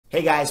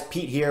Hey guys,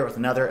 Pete here with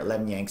another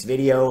 11 Yanks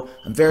video.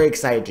 I'm very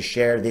excited to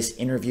share this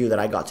interview that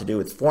I got to do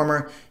with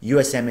former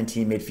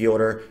USMNT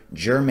midfielder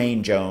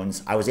Jermaine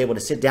Jones. I was able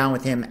to sit down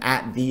with him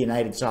at the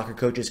United Soccer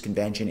Coaches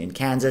Convention in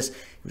Kansas.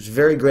 He was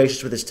very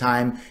gracious with his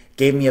time,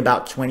 gave me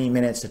about 20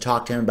 minutes to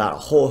talk to him about a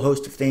whole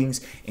host of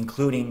things,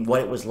 including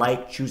what it was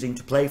like choosing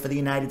to play for the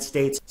United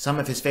States, some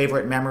of his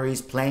favorite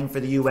memories playing for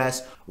the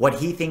US, what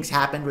he thinks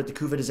happened with the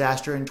Couva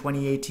disaster in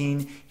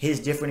 2018, his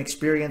different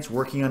experience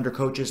working under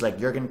coaches like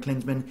Arena and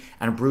Klinsmann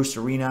and Bruce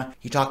Arena.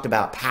 He talked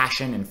about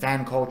passion and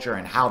fan culture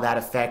and how that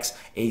affects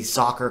a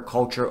soccer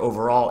culture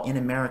overall in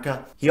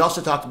America. He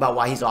also talked about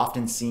why he's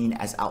often seen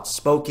as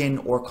outspoken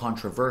or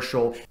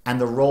controversial and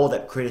the role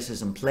that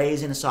criticism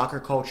plays in a soccer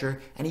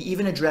culture. And he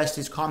even addressed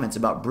his comments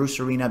about Bruce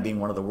Arena being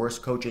one of the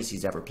worst coaches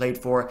he's ever played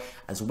for,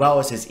 as well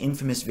as his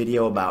infamous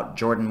video about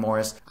Jordan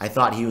Morris. I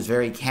thought he was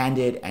very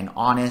candid and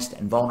honest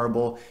and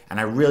vulnerable, and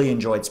I really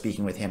enjoyed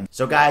speaking with him.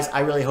 So guys,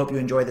 I really hope you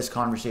enjoy this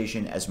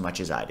conversation as much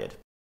as I did.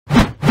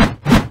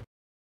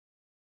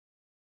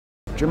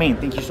 Jermaine,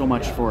 thank you so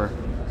much for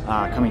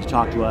coming to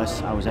talk to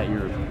us. I was at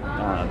your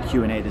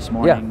Q&A this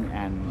morning,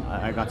 and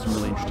I got some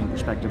really interesting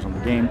perspectives on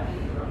the game.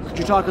 Could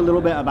you talk a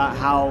little bit about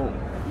how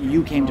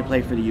you came to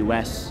play for the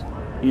U.S.?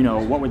 You know,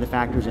 what were the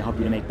factors that helped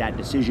you to make that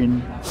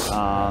decision?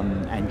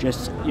 And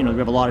just, you know, we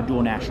have a lot of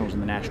dual nationals in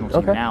the national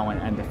team now,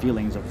 and the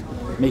feelings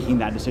of making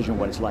that decision,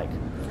 what it's like.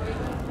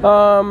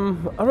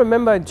 I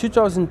remember in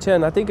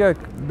 2010, I think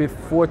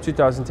before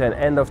 2010,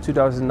 end of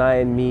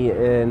 2009, me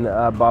and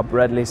Bob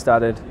Bradley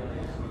started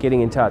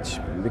getting in touch,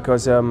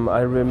 because I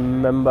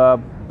remember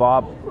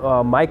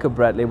Michael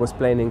Bradley was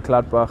playing in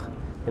Gladbach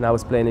and I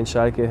was playing in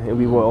Schalke, and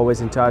we were always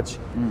in touch.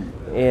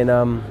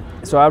 And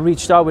so I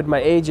reached out with my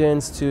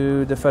agents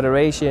to the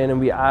federation, and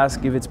we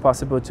asked if it's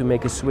possible to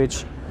make a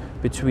switch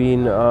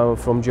between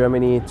from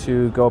Germany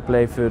to go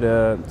play for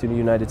the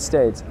United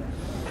States.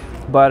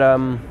 But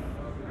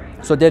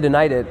so they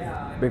denied it,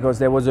 because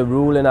there was a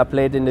rule, and I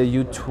played in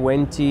the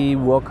U20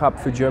 World Cup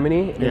for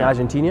Germany in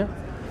Argentina.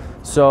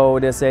 So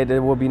they said they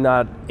will be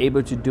not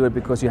able to do it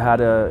because you had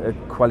a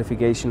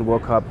qualification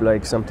World Cup,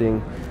 like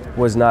something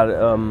was not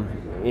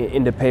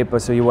in the paper,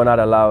 so you were not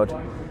allowed.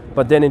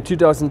 But then in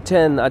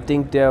 2010, I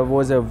think there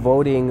was a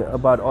voting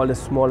about all the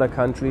smaller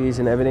countries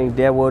and everything.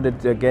 They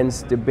voted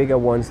against the bigger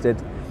ones,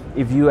 that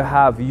if you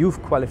have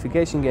youth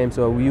qualification games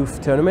or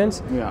youth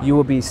tournaments, you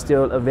will be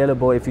still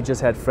available if you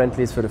just had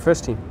friendlies for the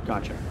first team.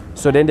 Gotcha.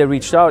 So then they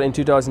reached out in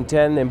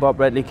 2010, and Bob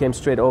Bradley came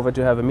straight over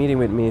to have a meeting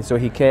with me. So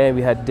he came,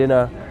 we had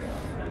dinner,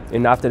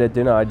 and after that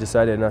dinner I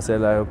decided, and I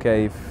said like,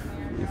 okay, if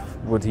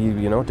what he,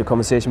 you know, the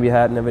conversation we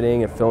had and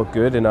everything, it felt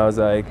good, and I was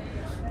like,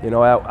 you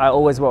know, I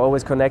were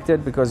always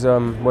connected, because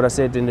what I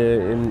said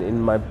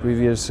in my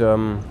previous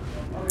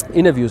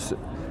interviews,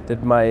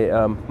 that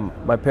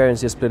my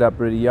parents just split up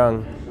really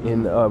young,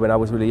 when I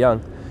was really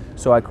young,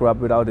 so I grew up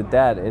without a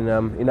dad,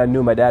 and I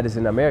knew my dad is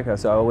in America,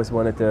 so I always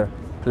wanted to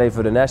play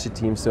for the national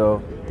team,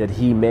 so that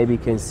he maybe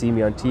can see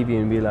me on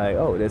TV and be like,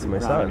 oh, that's my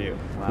son,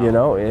 you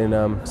know.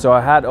 And so I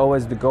had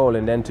always the goal,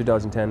 and then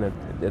 2010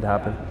 it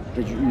happened.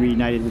 Did you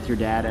reunited with your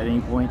dad at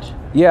any point?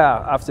 Yeah,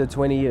 after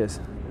 20 years.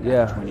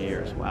 Yeah. 20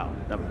 years, wow.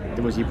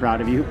 Was he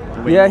proud of you?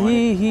 Yeah,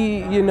 he,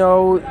 you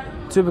know,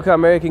 typical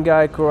American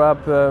guy, grew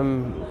up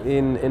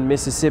in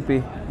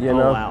Mississippi, you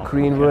know,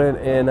 Greenwood,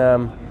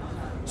 and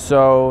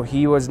so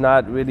he was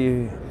not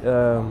really,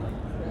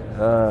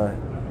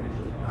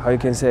 how you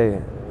can say,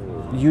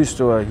 used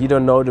to it. He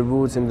don't know the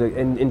rules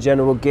in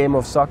general game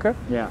of soccer.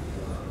 Yeah.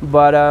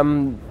 But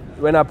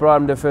when I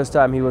brought him the first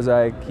time, he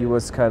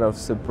was kind of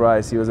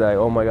surprised. He was like,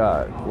 oh my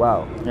God,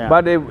 wow. Yeah.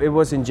 But it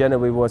was in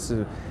general,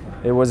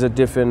 it was a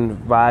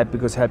different vibe,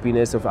 because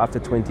happiness of after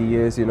 20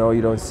 years, you know,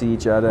 you don't see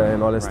each other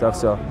and all that stuff.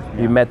 So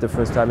we met the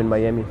first time in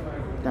Miami.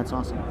 That's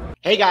awesome.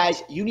 Hey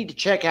guys, you need to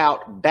check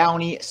out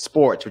Bounty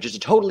Sports, which is a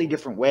totally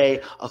different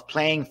way of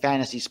playing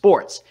fantasy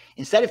sports.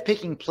 Instead of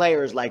picking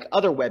players like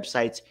other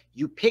websites,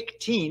 you pick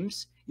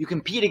teams, you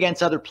compete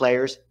against other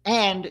players,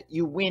 and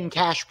you win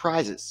cash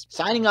prizes.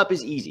 Signing up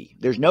is easy.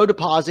 There's no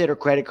deposit or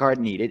credit card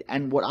needed,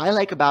 and what I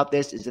like about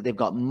this is that they've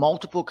got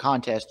multiple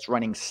contests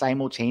running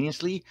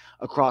simultaneously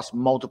across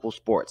multiple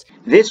sports.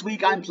 This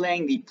week I'm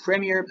playing the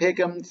Premier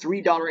Pick'em,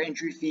 $3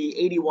 entry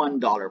fee,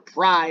 $81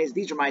 prize.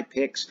 These are my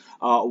picks.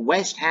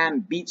 West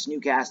Ham beats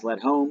Newcastle at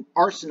home.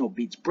 Arsenal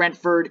beats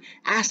Brentford.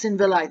 Aston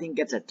Villa, I think,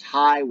 gets a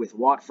tie with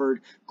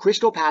Watford.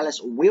 Crystal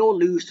Palace will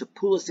lose to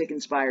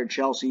Pulisic-inspired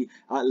Chelsea.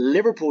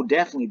 Liverpool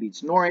definitely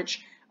beats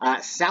Norwich.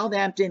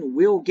 Southampton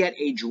will get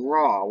a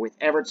draw with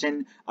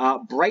Everton.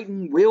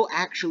 Brighton will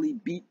actually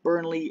beat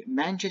Burnley.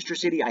 Manchester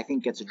City, I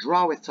think, gets a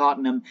draw with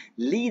Tottenham.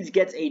 Leeds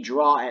gets a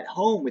draw at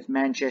home with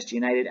Manchester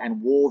United.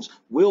 And Wolves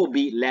will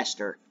beat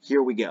Leicester.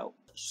 Here we go.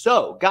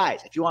 So,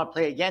 guys, if you want to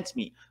play against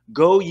me,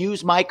 go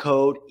use my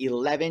code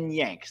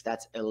 11YANKS.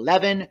 That's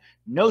 11,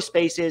 no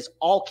spaces,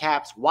 all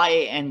caps,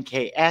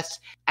 YANKS,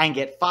 and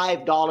get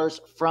 $5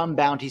 from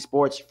Bounty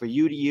Sports for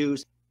you to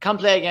use. Come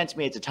play against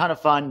me. It's a ton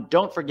of fun.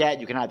 Don't forget,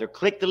 you can either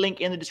click the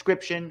link in the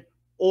description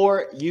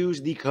or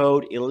use the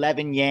code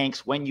 11YANKS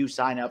when you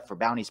sign up for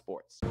Bounty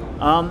Sports.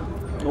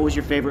 What was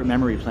your favorite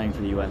memory playing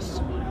for the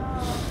U.S.?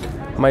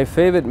 My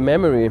favorite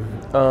memory,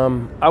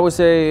 I would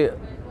say,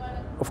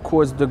 of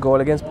course, the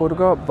goal against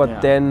Portugal,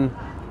 but then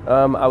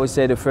I would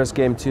say the first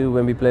game too,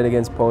 when we played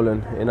against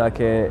Poland, and I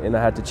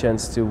had the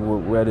chance to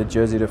wear the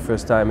jersey the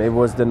first time. It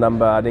was the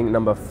number, I think,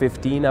 number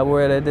 15 I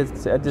wore at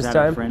this time. Was that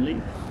a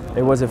friendly?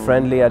 It was a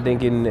friendly, I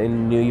think,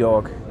 in New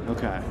York.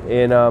 Okay.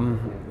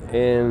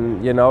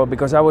 And you know,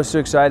 because I was so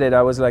excited,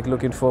 I was like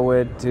looking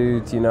forward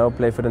to you know,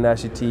 play for the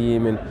national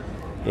team,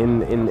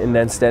 and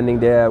then standing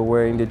there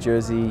wearing the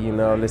jersey, you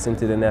know, listening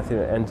to the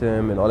national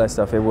anthem and all that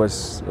stuff. It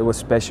was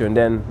special. And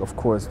then of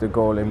course the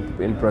goal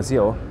in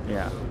Brazil.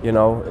 Yeah. You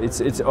know,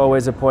 it's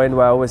always a point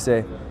where I always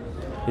say,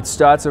 it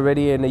starts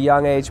already in a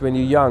young age. When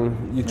you're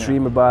young, you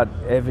dream about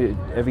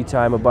every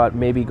time about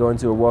maybe going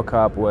to a World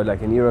Cup or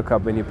like an Euro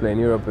Cup when you play in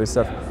Europe and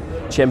stuff,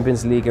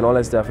 Champions League and all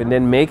that stuff, and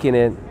then making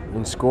it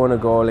and scoring a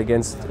goal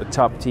against a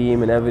top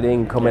team and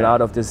everything, coming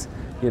out of this,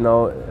 you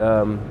know,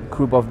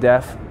 group of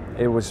death.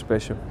 It was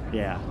special.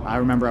 Yeah, I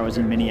remember I was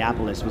in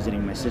Minneapolis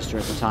visiting my sister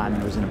at the time,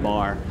 and I was in a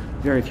bar.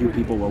 Very few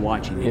people were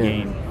watching the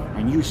game,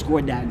 and you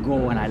scored that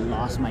goal, and I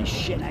lost my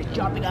shit. I was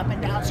jumping up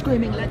and down,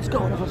 screaming, "Let's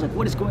go!" And I was like,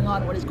 "What is going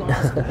on? What is going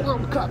on? It's the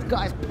World Cup,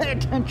 guys! Pay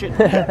attention!"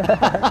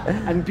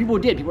 And people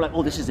did. People were like,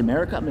 "Oh, this is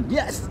America." I'm like,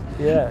 "Yes!"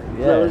 Yeah.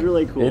 So it was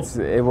really cool.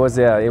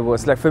 It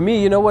was like, for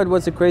me, you know what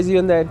was the crazy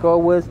on that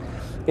goal was,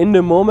 in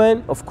the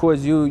moment, of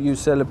course, you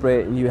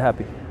celebrate and you're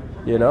happy,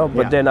 you know.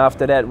 But then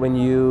after that,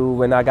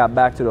 when I got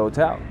back to the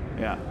hotel.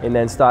 Yeah. And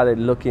then started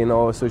looking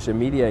all social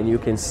media, and you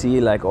can see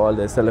like all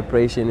the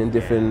celebration in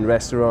different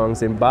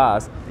restaurants and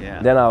bars.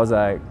 Yeah. Then I was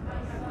like,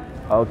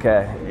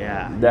 okay,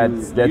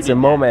 that's a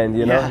moment,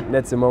 you know.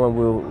 That's a moment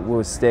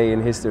will stay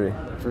in history.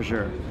 For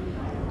sure.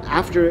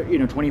 After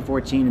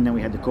 2014, and then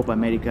we had the Copa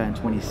America in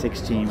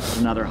 2016,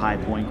 another high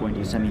point, going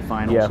to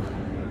semifinals. Yeah.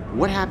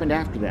 What happened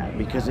after that?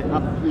 Because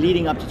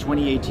leading up to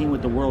 2018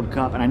 with the World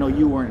Cup, and I know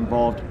you weren't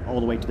involved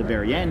all the way to the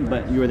very end,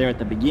 but you were there at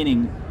the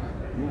beginning.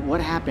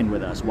 What happened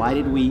with us? Why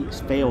did we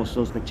fail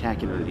so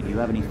spectacularly? Do you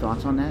have any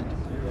thoughts on that?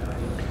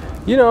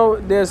 You know,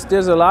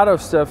 there's a lot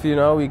of stuff, you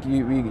know,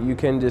 you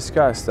can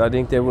discuss. I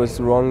think there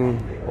was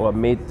wrong or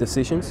made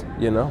decisions,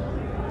 you know.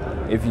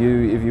 If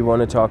you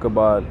want to talk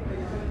about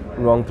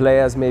wrong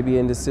players maybe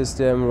in the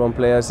system, wrong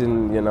players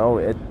in, you know,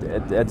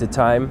 at the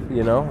time,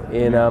 you know.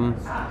 And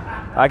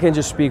I can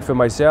just speak for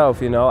myself,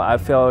 you know. I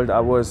felt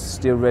I was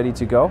still ready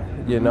to go,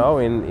 you know,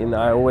 and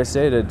I always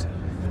say that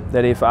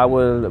if I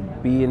will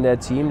be in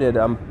that team, that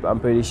I'm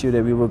pretty sure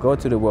that we will go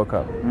to the World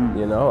Cup.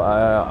 You know,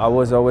 I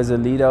was always a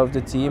leader of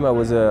the team. I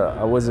was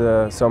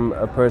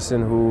a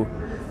person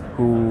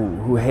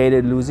who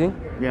hated losing,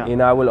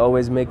 and I will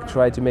always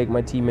try to make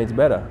my teammates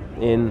better.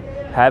 In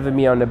having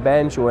me on the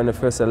bench or in the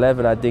first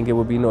 11, I think it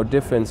would be no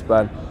difference.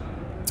 But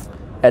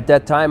at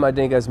that time, I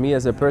think as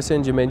a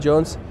person, Jermaine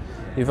Jones,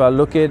 if I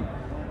look at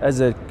as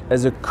a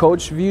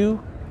coach view,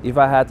 if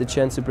I had the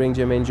chance to bring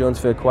Jermaine Jones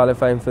for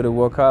qualifying for the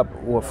World Cup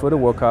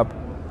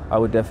I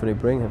would definitely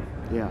bring him.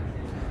 Yeah.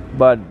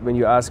 But when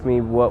you ask me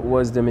what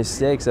was the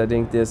mistakes, I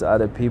think there's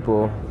other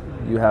people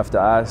you have to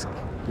ask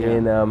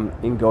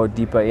and go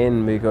deeper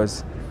in,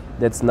 because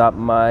that's not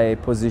my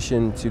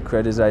position to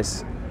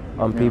criticize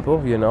on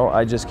people. You know,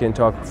 I just can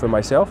talk for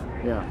myself.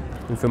 Yeah.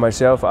 And for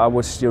myself, I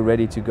was still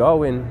ready to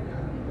go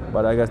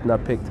but I got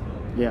not picked.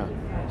 Yeah.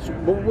 So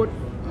what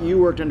you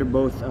worked under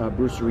both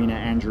Bruce Arena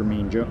and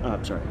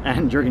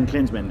and Jurgen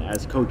Klinsmann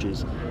as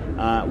coaches.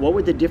 What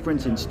were the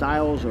difference in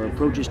styles or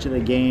approaches to the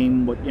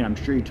game? I'm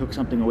sure you took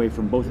something away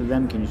from both of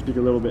them. Can you speak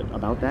a little bit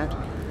about that?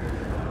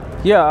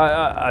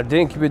 Yeah, I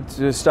think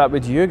to start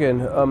with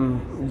Jurgen.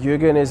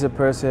 Jurgen is a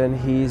person.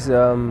 He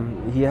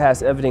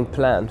has everything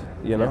planned.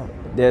 You know,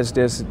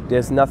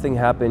 there's nothing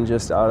happen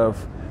just out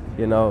of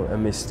a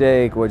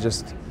mistake or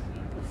just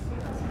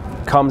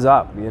comes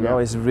up, you know.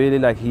 It's really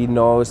like he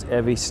knows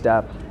every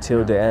step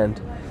till the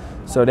end.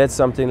 So that's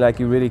something like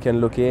you really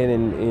can look in,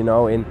 and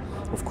and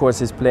of course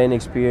his playing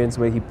experience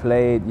where he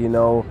played,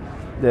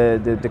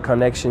 the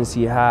connections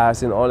he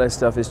has and all that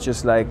stuff is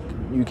just like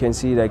you can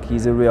see like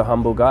he's a real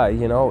humble guy,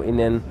 and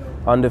then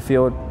on the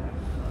field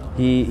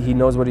he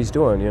knows what he's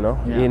doing,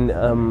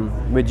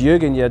 with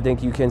Jurgen, I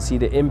think you can see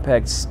the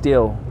impact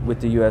still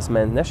with the US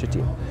men's national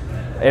team.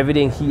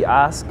 Everything he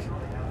asked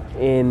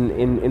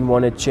in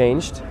wanted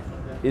changed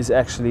is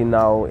actually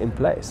now in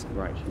place,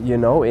 right?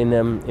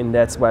 And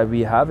that's why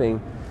we're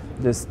having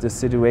the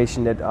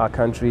situation that our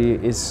country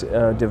is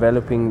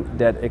developing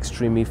that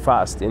extremely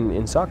fast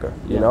in soccer.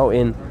 You know,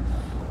 in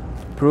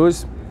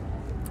Bruce,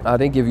 I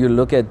think if you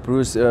look at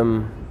Bruce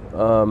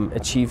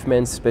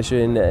achievements,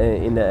 especially in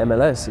the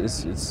MLS,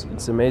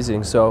 it's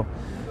amazing. So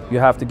you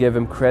have to give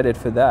him credit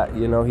for that.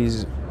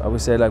 He's, I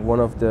would say, like one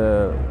of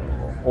the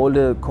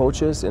older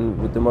coaches and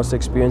with the most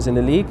experience in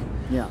the league.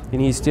 Yeah. And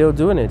he's still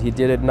doing it. He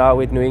did it now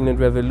with New England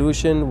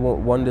Revolution,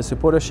 won the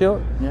Supporter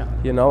Shield. Yeah.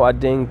 I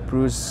think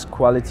Bruce's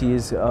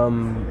qualities,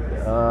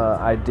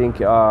 I think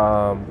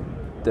to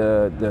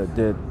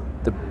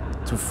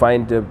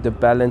find the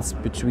balance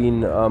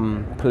between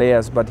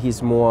players, but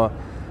he's more,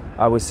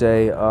 I would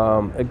say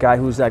a guy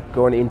who's like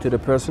going into the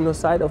personal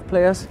side of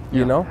players,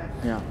 you know.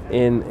 Yeah.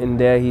 In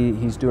there,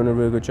 he's doing a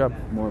really good job.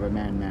 More of a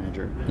man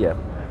manager. Yeah.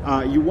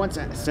 You once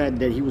said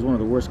that he was one of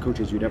the worst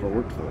coaches you'd ever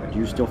worked for. Do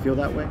you still feel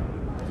that way?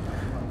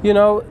 You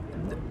know,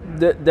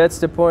 that's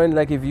the point.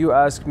 Like if you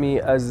ask me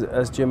as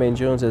Jermaine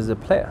Jones as a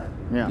player,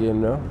 you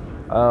know,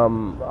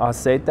 I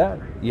said that,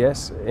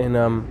 yes. And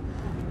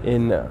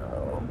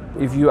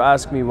if you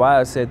ask me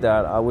why I said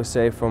that, I would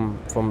say from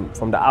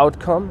the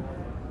outcome,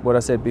 what I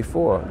said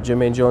before.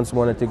 Jermaine Jones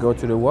wanted to go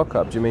to the World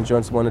Cup. Jermaine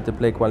Jones wanted to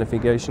play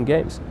qualification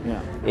games.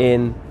 Yeah.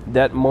 In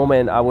that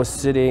moment, I was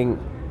sitting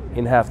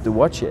and have to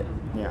watch it.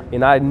 Yeah.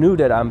 And I knew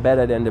that I'm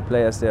better than the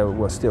players that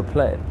were still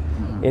playing.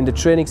 Mm-hmm. In the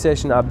training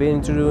session I've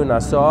been through and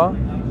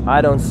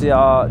I don't see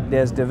how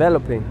there's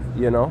developing,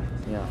 you know.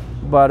 Yeah.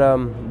 But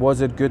was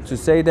it good to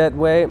say that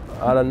way?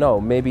 I don't know.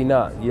 Maybe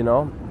not, you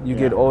know. You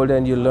get older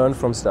and you learn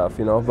from stuff,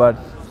 you know. But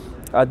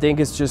I think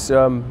it's just,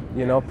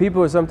 you know,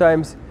 people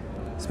sometimes,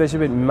 especially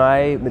with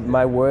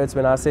my words,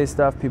 when I say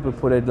stuff, people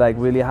put it like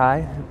really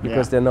high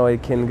because they know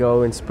it can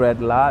go and spread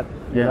a lot,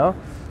 you know.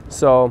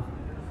 So,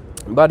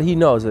 but he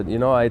knows it, you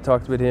know. I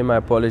talked with him, I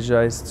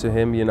apologized to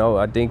him, you know.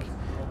 I think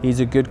he's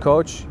a good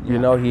coach, you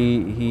know.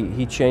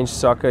 He changed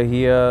soccer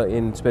here,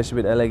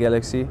 especially with LA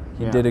Galaxy.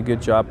 He did a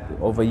good job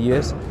over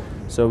years,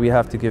 so we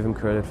have to give him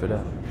credit for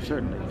that.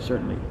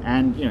 Certainly.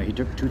 And you know, he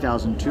took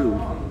 2002,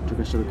 took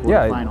us to the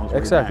quarterfinals. Yeah,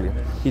 exactly.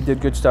 He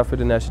did good stuff with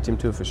the national team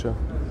too, for sure.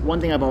 One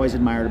thing I've always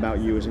admired about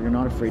you is that you're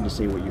not afraid to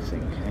say what you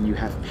think, and you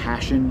have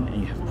passion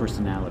and you have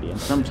personality. And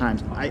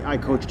sometimes I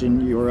coached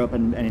in Europe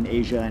and in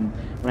Asia, and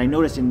what I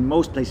noticed in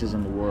most places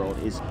in the world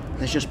is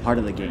that's just part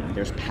of the game.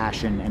 There's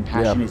passion, and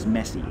passion is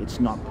messy. It's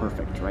not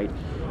perfect, right?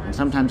 And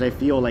sometimes I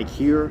feel like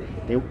here,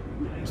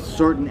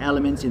 certain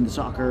elements in the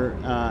soccer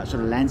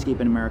sort of landscape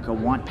in America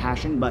want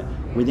passion, but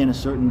within a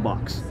certain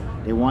box.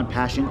 They want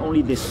passion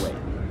only this way,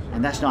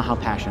 and that's not how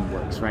passion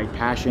works, right?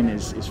 Passion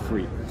is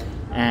free.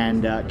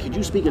 And could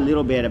you speak a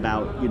little bit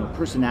about, you know,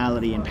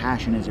 personality and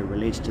passion as it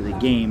relates to the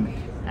game,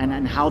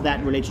 and how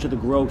that relates to the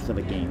growth of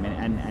a game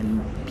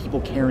and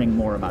people caring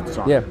more about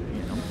soccer? Yeah.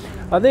 You know?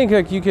 I think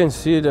like you can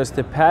see it as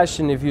the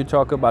passion. If you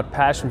talk about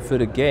passion for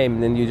the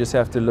game, then you just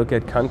have to look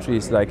at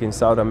countries like in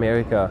South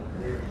America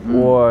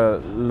or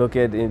look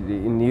at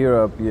in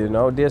Europe, you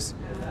know.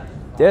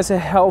 There's a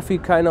healthy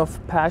kind of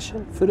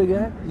passion for the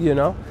game, you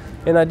know,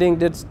 and I think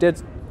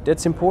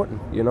that's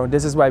important, you know.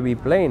 This is why we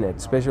playing it,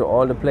 especially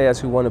all the players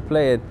who want to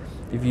play it.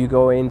 If you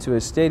go into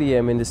a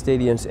stadium and the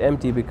stadium's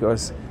empty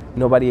because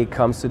nobody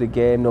comes to the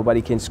game,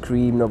 nobody can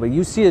scream, nobody.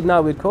 You see it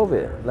now with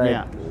COVID.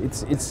 Like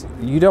it's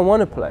you don't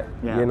want to play,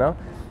 you know,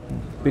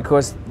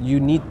 because you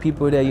need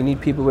people there. You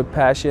need people with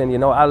passion. You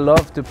know, I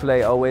love to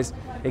play always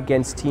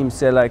against teams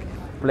that like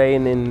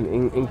playing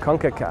in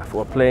CONCACAF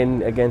or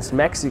playing against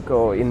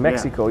Mexico in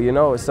Mexico, you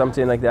know, or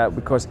something like that,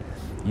 because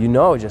you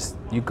know, just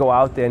you go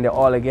out there and they're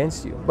all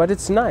against you. But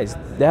it's nice.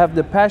 They have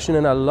the passion,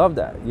 and I love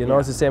that. You know,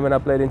 it's the same when I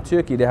played in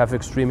Turkey. They have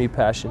extremely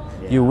passion.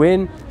 You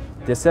win,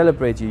 they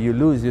celebrate you. You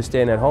lose, you're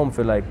staying at home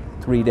for like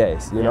 3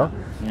 days. You know,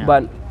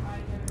 but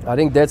I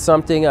think that's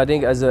something I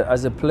think as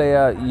a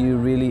player you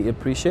really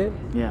appreciate.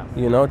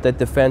 You know, that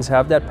the fans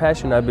have that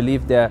passion. I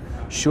believe they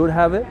should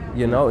have it.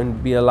 You know,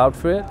 and be allowed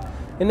for it.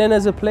 And then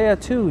as a player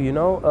too, you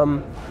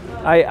know,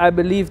 I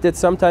believe that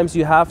sometimes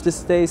you have to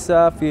stay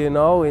soft. You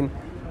know, and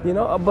you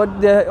know,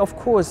 but of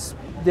course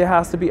there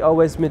has to be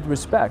always with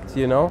respect,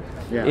 you know,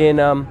 in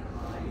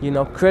you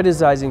know,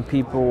 criticizing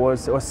people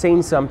or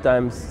saying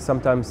sometimes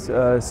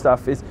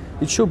stuff it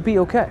should be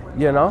okay,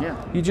 you know.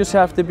 You just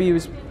have to be,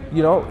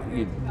 you know,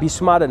 be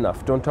smart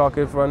enough. Don't talk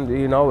in front,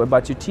 you know,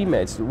 about your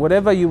teammates.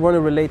 Whatever you want to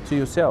relate to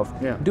yourself,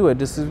 do it.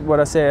 This is what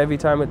I say every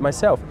time with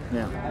myself.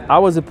 I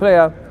was a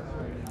player.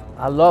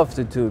 I love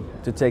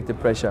to take the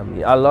pressure on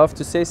me. I love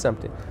to say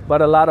something,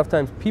 but a lot of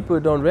times people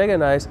don't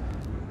recognize.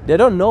 They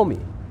don't know me.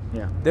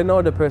 They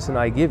know the person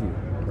I give you.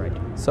 Right.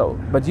 So,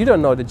 but you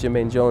don't know the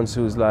Jermaine Jones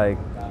who's like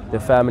the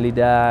family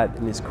dad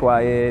and is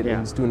quiet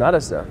and is doing other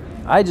stuff.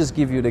 I just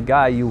give you the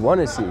guy you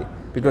want to see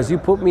because you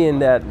put me in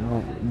that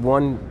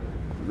one,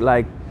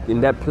 like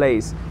in that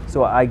place.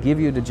 So I give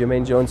you the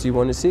Jermaine Jones you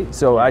want to see.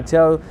 So I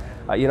tell,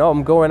 you know,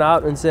 I'm going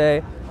out and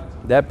say,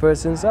 that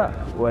person's up,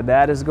 or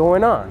that is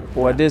going on,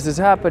 or this is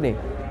happening.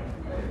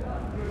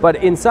 But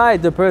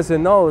inside, the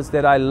person knows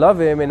that I love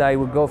him and I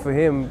would go for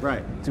him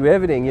to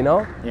everything, you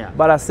know?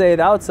 But I say it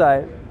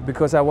outside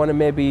because I want to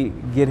maybe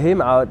get him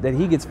out, that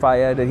he gets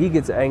fired, that he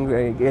gets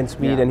angry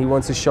against me, then he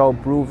wants to show,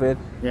 prove it.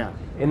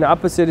 And the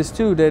opposite is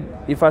too, that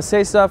if I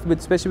say stuff,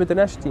 especially with the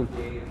national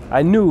team,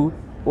 I knew,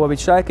 or with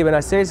Schalke, when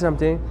I say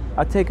something,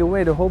 I take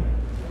away the whole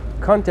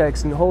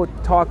context and the whole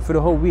talk for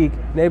the whole week,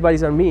 and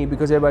everybody's on me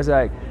because everybody's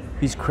like,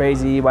 he's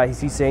crazy, why is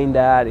he saying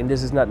that, and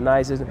this is not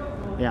nice.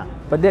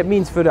 But that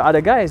means for the other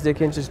guys, they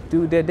can just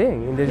do their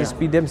thing and they just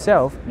be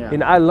themselves.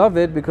 And I love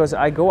it because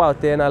I go out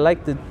there and I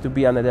like to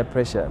be under that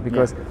pressure.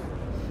 Because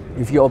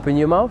if you open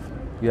your mouth,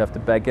 you have to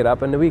back it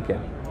up on the weekend.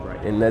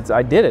 And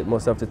I did it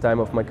most of the time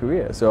of my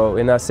career. So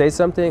when I say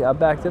something, I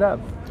backed it up.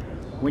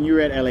 when you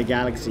were at LA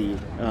Galaxy,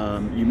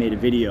 you made a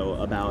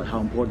video about how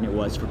important it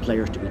was for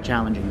players to be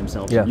challenging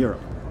themselves in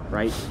Europe,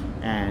 right?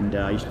 And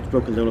you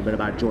spoke a little bit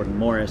about Jordan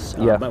Morris,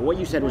 but what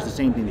you said was the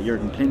same thing that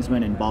Jurgen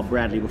Klinsmann and Bob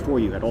Bradley before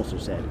you had also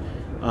said.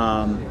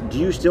 Do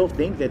you still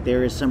think that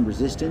there is some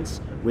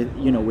resistance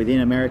within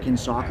American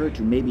soccer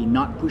to maybe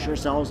not push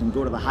ourselves and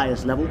go to the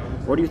highest level,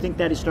 or do you think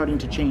that is starting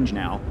to change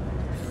now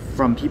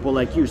from people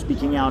like you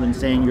speaking out and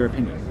saying your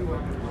opinion?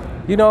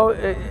 You know,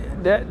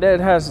 that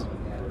has,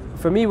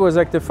 for me, was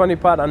like the funny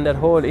part on that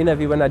whole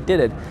interview when I did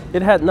it.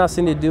 It had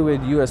nothing to do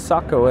with US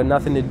soccer and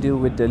nothing to do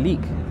with the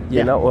league,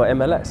 you know, or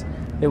MLS.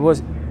 It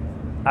was,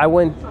 I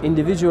went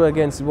individual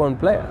against one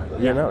player,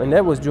 you know, and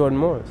that was Jordan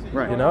Morris,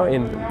 you know,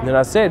 and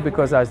I said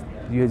because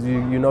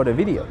you know the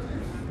video.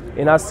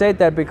 And I said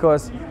that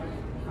because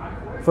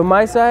from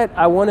my side,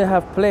 I want to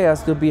have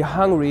players to be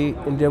hungry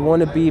and they want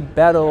to be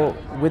battle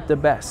with the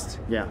best,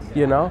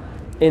 you know?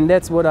 And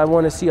that's what I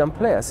want to see on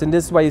players. And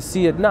this is why you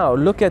see it now.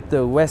 Look at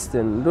the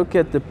Weston, look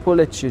at the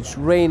Pulisic,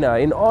 Reina,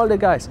 and all the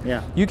guys.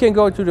 You can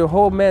go to the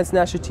whole men's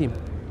national team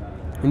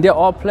and they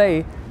all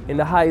play in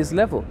the highest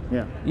level,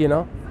 you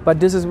know? But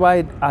this is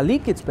why our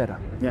league gets better.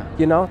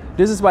 You know,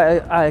 this is why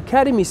our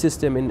academy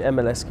system in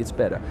MLS gets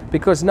better.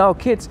 Because now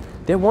kids,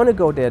 they want to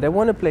go there. They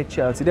want to play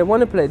Chelsea. They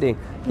want to play Ding.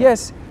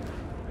 Yes,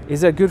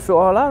 is that good for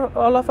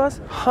all of us?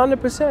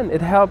 100%.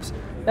 It helps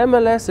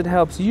MLS. It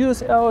helps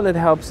USL. It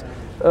helps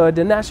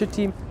the national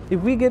team.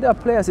 If we get our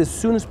players as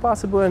soon as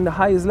possible in the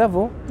highest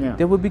level,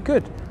 they will be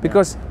good.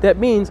 Because that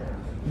means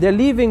they're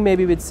leaving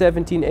maybe with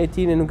 17,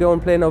 18 and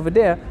going playing over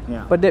there.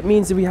 But that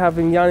means we're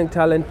having young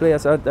talent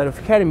players out of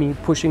academy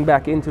pushing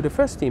back into the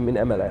first team in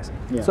MLS.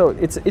 So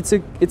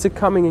it's a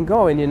coming and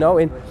going, you know.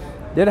 And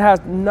that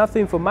has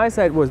nothing, from my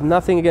side, was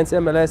nothing against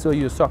MLS or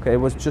US soccer. It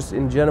was just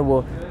in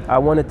general, I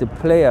wanted the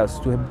players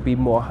to be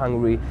more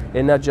hungry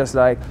and not just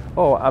like,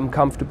 oh, I'm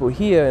comfortable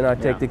here and I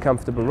take the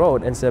comfortable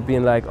road, instead of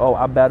being like, oh,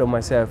 I battle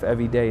myself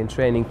every day in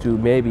training to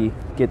maybe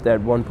get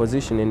that one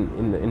position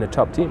in the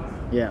top team.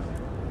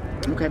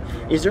 Okay.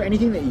 Is there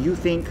anything that you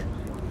think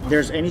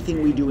there's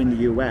anything we do in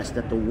the US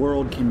that the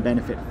world can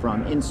benefit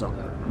from in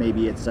soccer?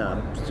 Maybe it's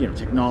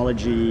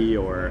technology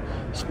or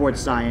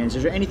sports science.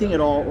 Is there anything at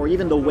all, or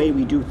even the way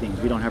we do things?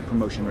 We don't have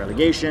promotion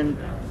relegation.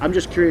 I'm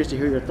just curious to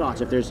hear your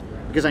thoughts.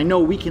 Because I know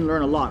we can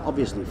learn a lot,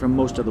 obviously, from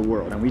most of the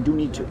world, and we do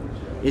need to.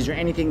 Is there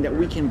anything that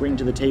we can bring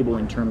to the table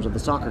in terms of the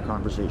soccer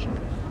conversation?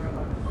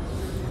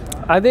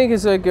 I think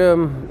it's like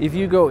if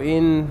you go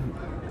in,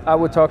 I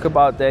would talk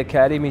about the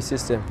academy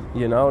system.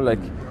 You know, like.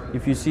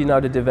 If you see now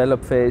the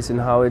develop phase and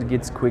how it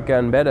gets quicker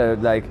and better,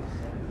 like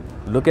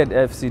look at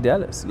FC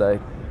Dallas,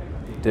 like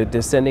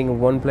they're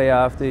sending one player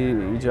after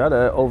each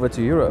other over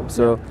to Europe.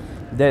 So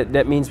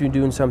that means we're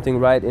doing something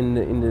right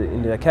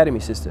in the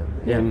academy system.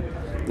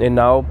 And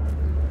now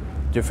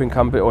different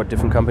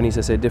companies,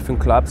 I say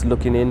different clubs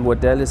looking in what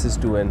Dallas is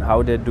doing,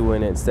 how they're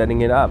doing it,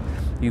 setting it up.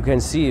 You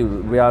can see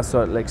Real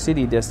Salt Lake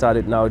City, they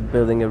started now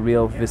building a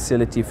real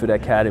facility for the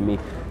academy.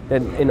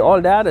 And in all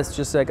that, it's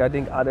just like I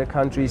think other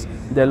countries,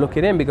 they're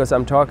looking in, because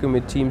I'm talking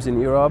with teams in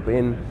Europe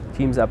and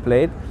teams I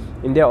played,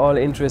 and they're all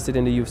interested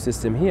in the youth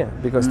system here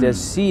because they're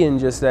seeing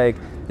just like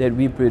that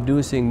we're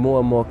producing more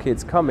and more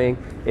kids coming,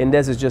 and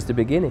this is just the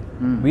beginning.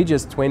 We're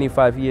just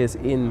 25 years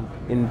in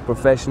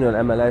professional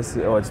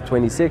MLS, or it's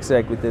 26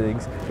 like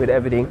with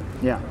everything.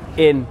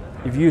 And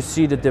if you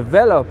see the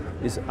develop,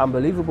 it's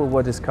unbelievable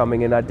what is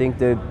coming, and I think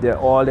that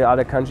all the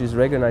other countries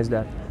recognize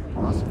that.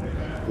 Awesome.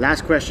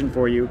 Last question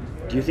for you.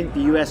 Do you think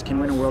the US can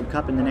win a World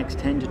Cup in the next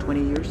 10 to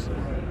 20 years?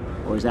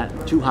 Or is that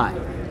too high?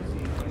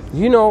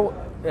 You know,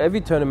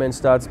 every tournament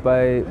starts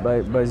by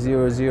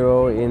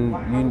 0-0,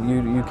 and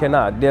you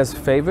cannot. There's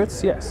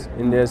favorites, yes,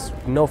 and there's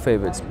no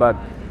favorites. But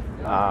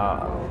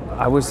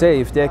I would say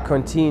if they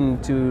continue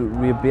to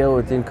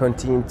rebuild and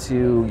continue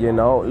to, you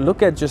know,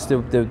 look at just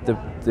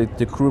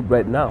the group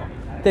right now.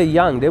 They're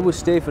young. They will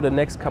stay for the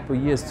next couple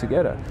of years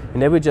together,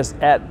 and they will just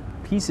add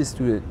pieces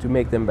to it to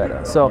make them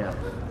better. So.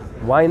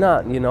 Why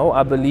not? You know,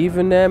 I believe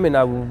in them, and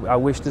I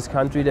wish this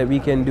country that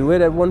we can do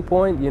it at one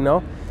point, you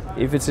know.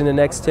 If it's in the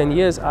next 10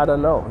 years, I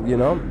don't know, you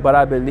know. But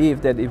I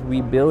believe that if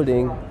we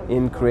building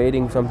in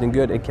creating something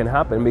good, it can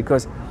happen.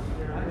 Because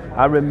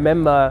I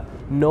remember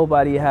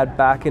nobody had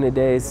back in the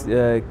days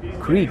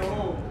Greek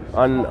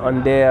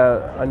on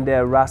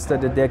their roster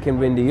that they can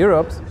win the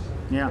Europes.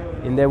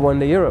 And they won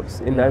the Europes.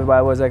 And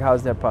everybody was like,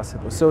 how's that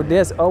possible? So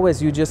there's always,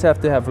 you just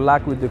have to have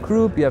luck with the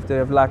group, you have to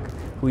have luck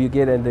who you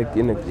get in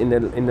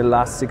the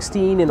last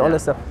 16 and all that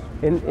stuff,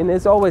 and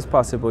it's always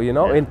possible, you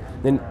know.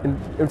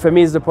 And for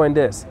me, it's the point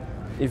is,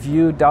 if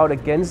you doubt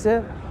against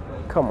it,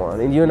 come on,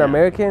 and you're an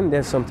American,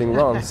 there's something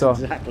wrong. So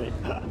exactly.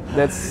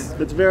 That's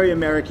very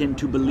American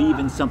to believe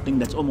in something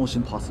that's almost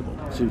impossible.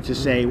 To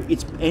say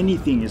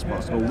anything is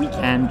possible, we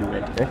can do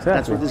it. Exactly.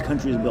 That's what this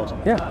country is built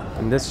on.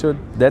 And that's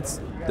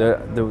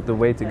the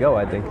way to go,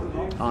 I think.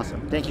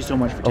 Awesome. Thank you so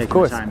much for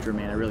taking the time,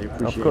 Jermaine. I really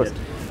appreciate it.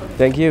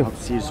 Thank you. I'll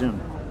see you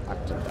soon.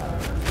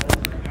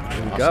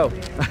 There we go.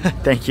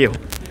 Thank you.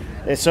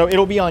 So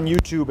it'll be on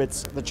YouTube.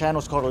 The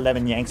channel's called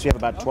 11 Yanks. We have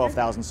about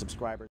 12,000 subscribers.